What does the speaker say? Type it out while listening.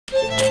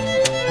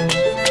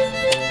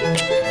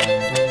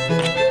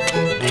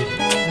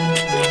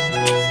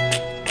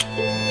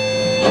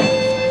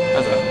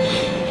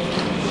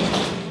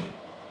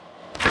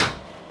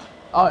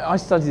I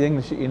studied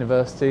English at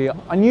university.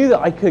 I knew that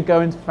I could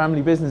go into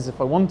family business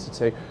if I wanted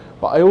to,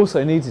 but I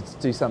also needed to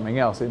do something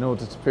else in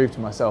order to prove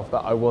to myself that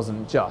I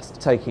wasn't just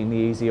taking the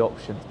easy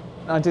option.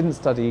 I didn't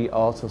study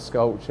art or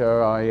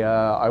sculpture.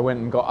 I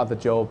went and got other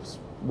jobs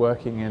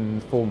working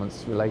in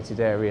performance-related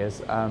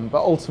areas,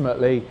 but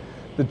ultimately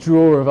the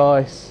draw of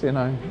ice,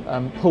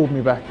 pulled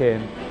me back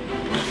in.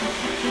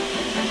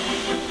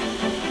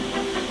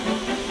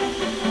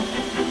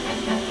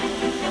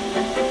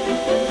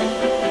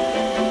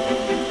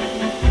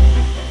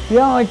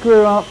 Yeah, I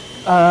grew up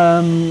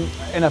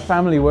in a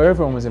family where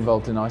everyone was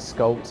involved in ice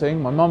sculpting.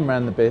 My mum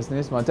ran the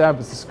business, my dad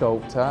was a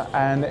sculptor,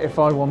 and if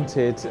I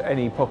wanted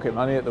any pocket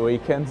money at the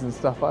weekends and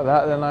stuff like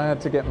that, then I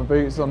had to get my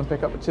boots on and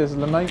pick up a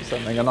chisel and make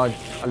something, and I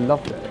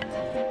loved it.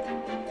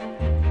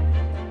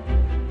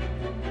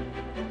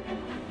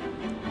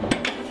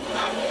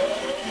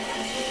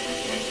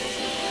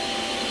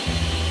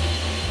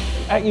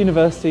 At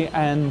university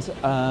and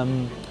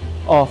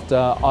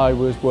after, I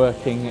was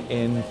working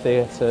in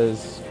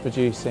theatres,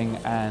 producing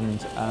and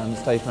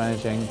stage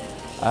managing.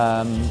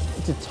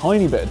 Did a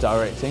tiny bit of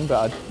directing,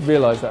 but I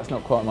realised that's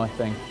not quite my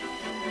thing.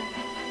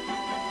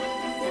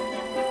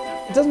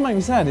 It doesn't make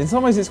me sad. In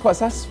some ways it's quite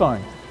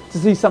satisfying to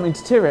see something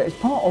deteriorate. It's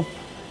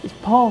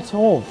part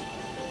of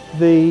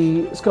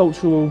the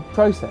sculptural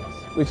process,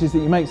 which is that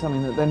you make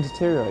something that then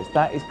deteriorates.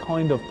 That is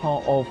kind of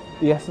part of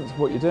the essence of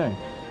what you're doing.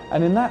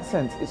 And in that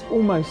sense, it's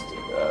almost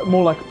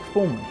more like a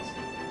performance.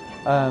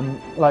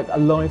 Like a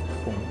live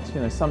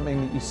performance, something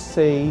that you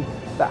see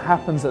that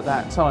happens at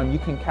that time. You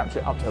can capture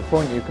it up to a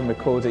point, you can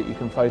record it, you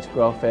can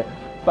photograph it,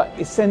 but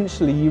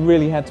essentially you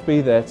really had to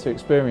be there to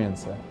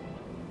experience it.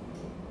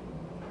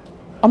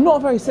 I'm not a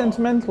very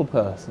sentimental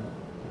person,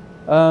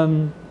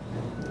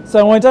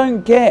 so I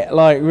don't get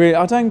I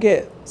don't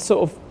get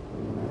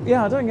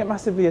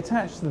massively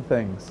attached to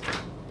things.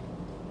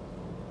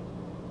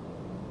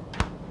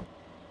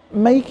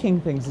 Making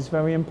things is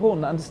very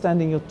important,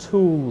 understanding your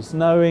tools,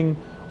 knowing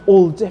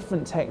all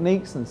different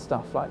techniques and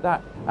stuff like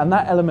that. And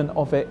that element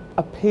of it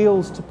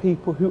appeals to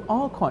people who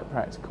are quite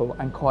practical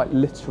and quite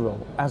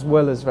literal, as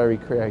well as very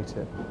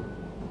creative.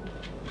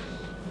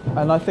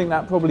 And I think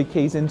that probably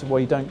keys into why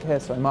you don't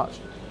care so much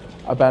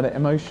about it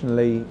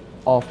emotionally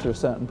after a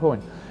certain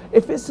point.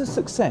 If it's a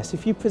success,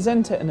 if you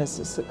present it and it's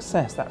a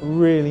success, that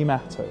really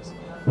matters.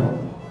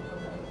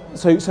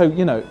 So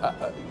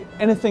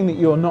anything that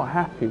you're not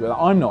happy with, that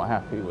I'm not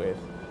happy with,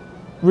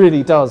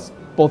 really does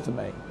bother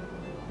me.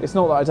 It's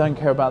not that I don't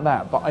care about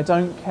that, but I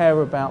don't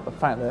care about the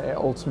fact that it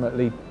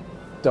ultimately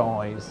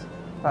dies.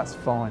 That's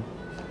fine.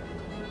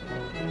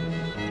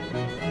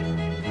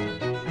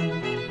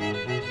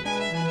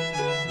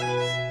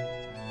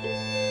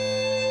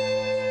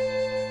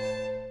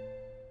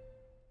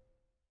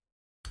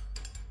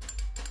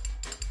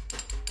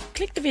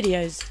 Click the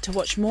videos to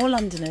watch more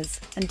Londoners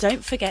and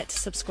don't forget to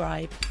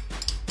subscribe.